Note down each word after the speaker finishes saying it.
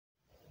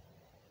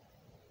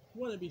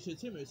What be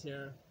Shitimus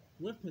here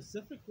with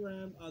Pacific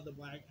Rim of the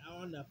Black out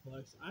on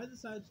Netflix. I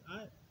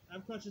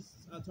of course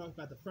just talk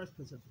about the first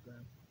Pacific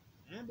Rim.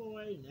 And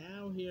boy,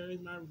 now here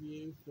is my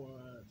review for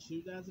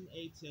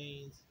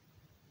 2018's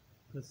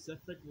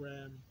Pacific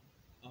Rim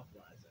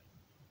Uprising.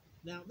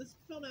 Now this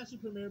film actually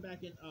premiered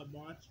back in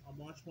March on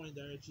March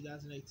 23rd,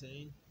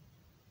 2018,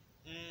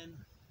 and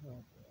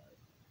oh boy,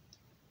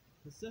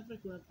 Pacific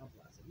Rim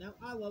Uprising. Now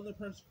I love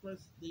first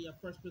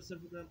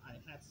Pacific Rim. I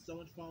had so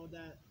much fun with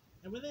that.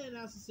 And when they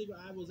announced the sequel,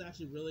 I was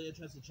actually really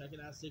interested in checking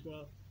out the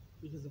sequel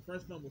because the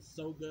first film was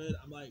so good.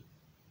 I'm like,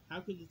 how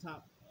could you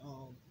top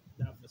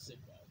that for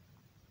sequel?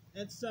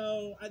 And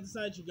so I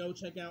decided to go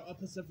check out a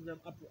Pacific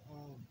Rim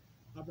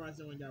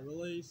Uprising when it got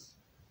released.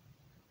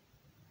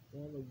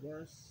 One of the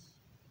worst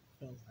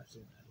films I've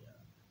seen that year.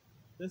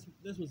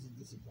 This was a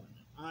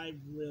disappointment. I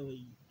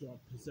really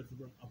thought Pacific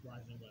Rim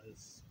Uprising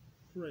was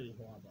pretty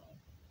horrible.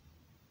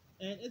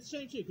 And it's a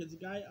shame too, because the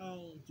guy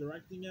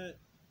directing it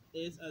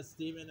is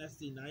Stephen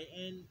S.D. Knight,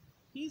 and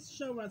he's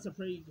shown runs some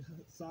pretty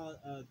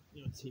solid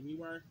TV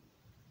work.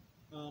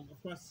 Of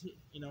course,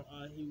 he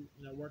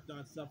worked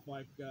on stuff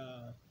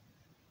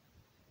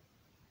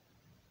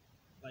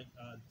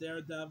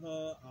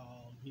Daredevil.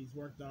 He's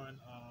worked on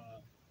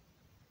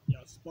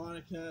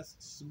Spartacus,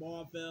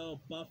 Smallville,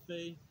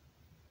 Buffy.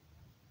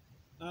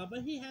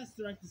 But he has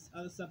directed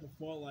other stuff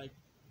before, like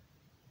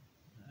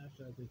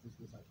actually I think this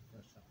was like the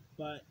first time,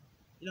 but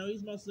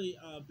he's mostly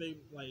big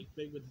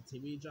with the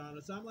TV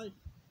genre. So I'm like,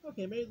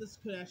 okay, maybe this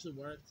could actually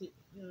work.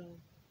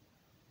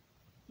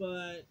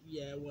 But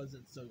yeah, it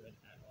wasn't so good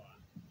at all.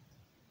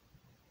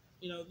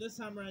 This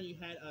time around you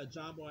had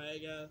John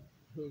Boyega,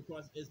 who of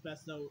course is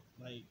best known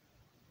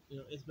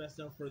is best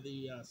known for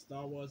the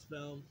Star Wars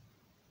films.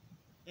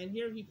 And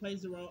here he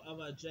plays the role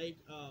of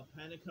Jake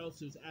Panikos,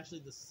 who's actually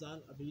the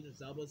son of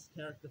Idris Elba's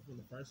character from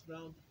the first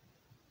film.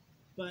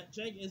 But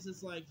Jake is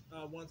this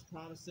once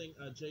promising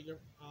Jaeger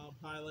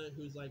pilot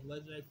who's like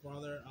legendary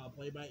father,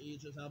 played by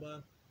Idris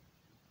Elba,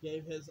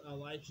 gave his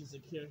life to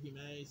secure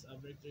humanity's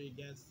victory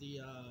against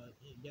the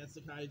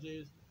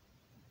kaiju's.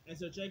 And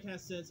so Jake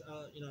has since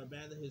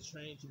abandoned his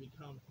training to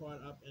become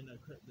caught up in the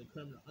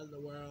criminal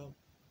underworld.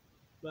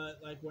 But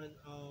like when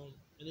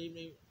an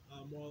evening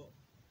more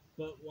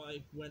but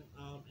like when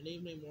an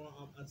evening more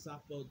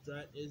unstoppable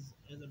threat ends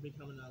up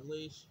becoming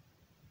unleashed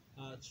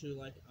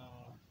to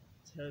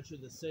tear to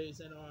the cities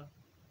and all.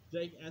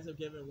 Jake ends up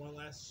giving one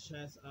last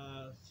chance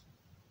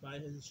by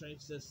his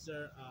estranged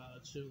sister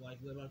to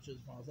live up to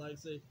his father's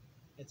legacy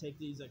and take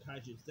these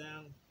kaiju's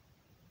down.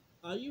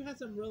 You had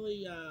some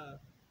really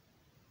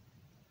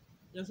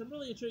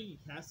intriguing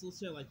castles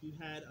here. Like you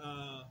had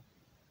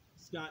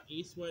Scott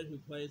Eastwood, who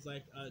plays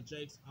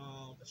Jake's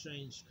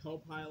estranged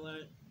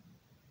co-pilot.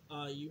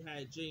 You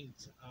had Jing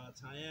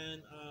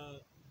Tian,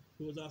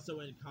 who was also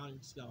in Kong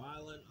Skull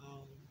Island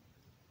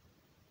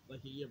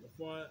like a year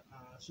before.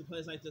 She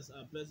plays this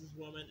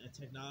businesswoman and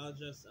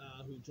technologist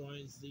who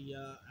joins the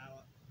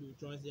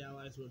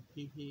Allies with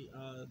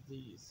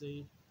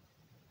PPDC.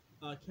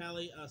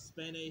 Callie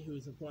Spaney,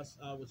 who's of course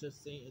was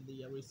just seen in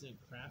the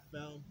recent Craft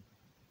film.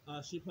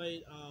 She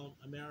played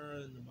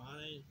Amara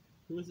Namani,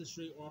 who is a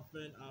street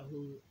orphan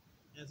who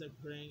ends up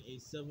creating a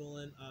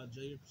civilian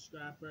jade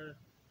scrapper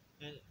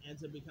and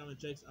ends up becoming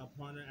Jake's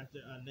partner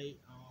after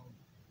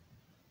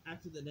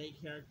the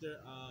Nate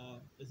character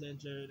is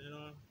injured and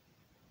all.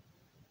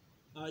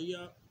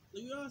 You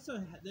also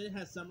did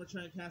have some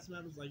returning cast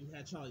members, like you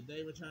had Charlie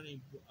Day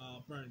returning,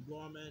 Vern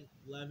Gorman,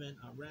 Levin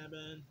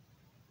Rabin.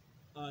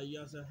 You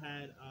also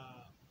had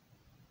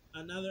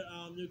another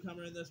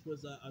newcomer in this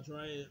was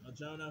Adria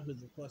Jonah,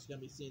 who's of course going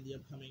to be seeing the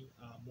upcoming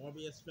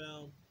Morbius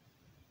film.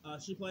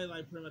 She played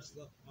pretty much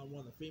one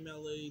of the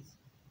female leads.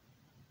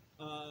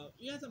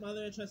 You had some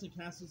other interesting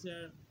castles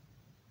here.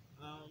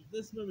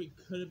 This movie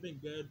could have been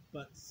good,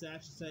 but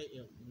sad to say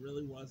it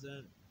really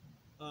wasn't.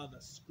 The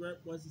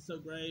script wasn't so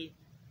great.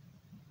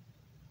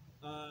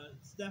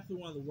 It's definitely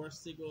one of the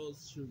worst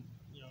sequels to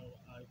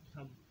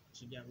come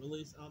to get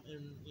released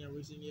in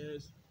recent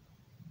years.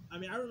 I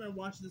mean, I remember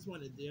watching this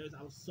one in theaters.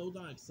 I was so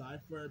darn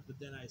excited for it, but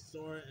then I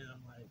saw it and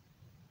I'm like,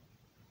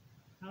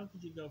 how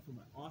could you go from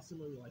an awesome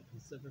movie like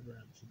Pacific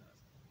Rim to this?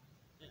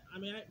 I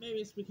mean, maybe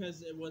it's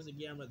because it wasn't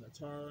Guillermo del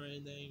Toro or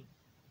anything,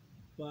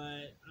 but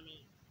I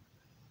mean,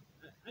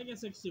 I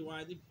guess I can see why.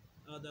 I think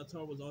Del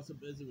Toro was also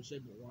busy with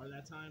Shape of Water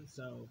that time,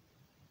 so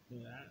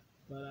that.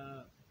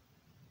 But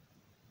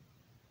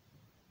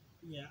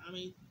yeah, I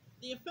mean,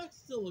 the effects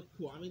still look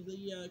cool. I mean,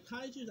 the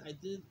kaiju's, I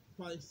did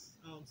probably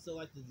still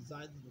like the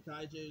designs of the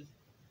kaiju's,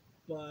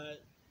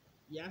 but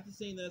yeah, after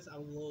seeing this, I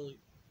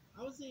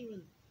wasn't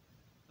even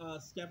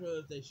skeptical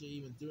if they should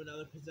even do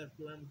another Pacific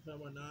Rim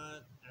film or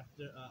not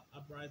after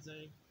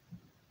Uprising.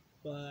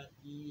 But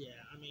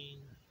yeah, I mean,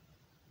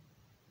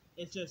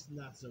 it's just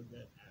not so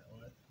good at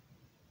all.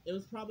 It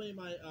was probably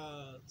my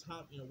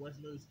top worst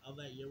movies of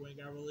that year when it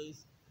got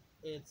released.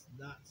 It's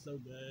not so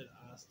good.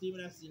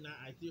 Steven S. Knight,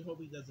 I do hope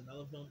he does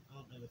another film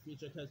in the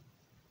future because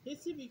his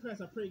TV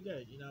credits are pretty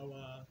good.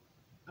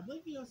 I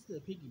believe he also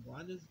did Peaky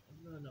Blinders.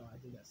 No, I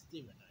think that's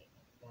Steven Knight,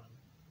 guy.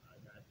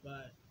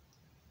 But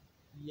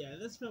Yeah,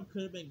 this film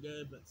could have been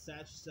good, but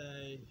sad to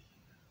say,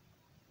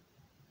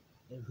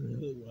 it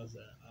really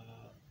wasn't.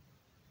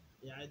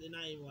 Yeah, I did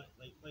not even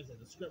like I said,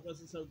 the script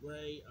wasn't so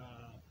great.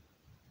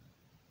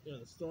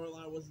 The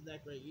storyline wasn't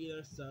that great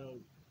either. So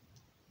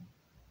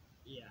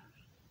yeah,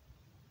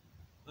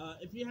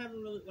 if you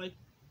haven't really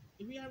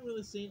if you haven't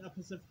really seen a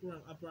Pacific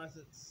Rim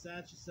Uprising,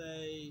 sad to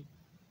say,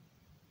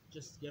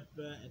 just skip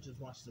it and just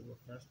watch the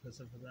first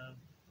Pacific Rim.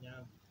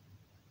 Yeah,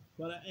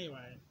 but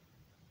anyway,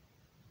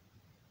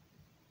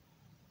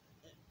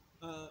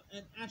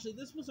 and actually,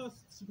 this was also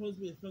supposed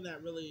to be a film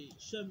that really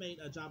should have made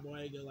John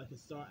Boyega like a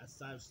star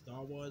aside of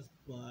Star Wars,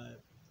 but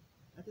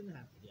that didn't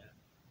happen yet.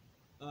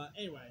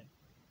 Anyway,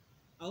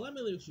 let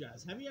me leave with you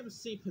guys. Have you ever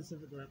seen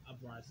Pacific Rim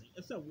Uprising?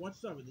 If so, what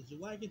story? Did you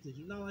like it? Did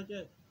you not like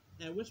it?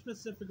 And which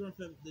Pacific Rim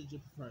film did you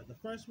prefer, the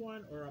first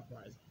one or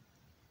Uprising?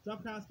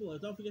 Drop comments below.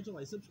 Don't forget to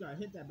like, subscribe,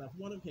 hit that bell for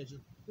more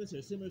notifications. This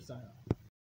is Simmer sign off.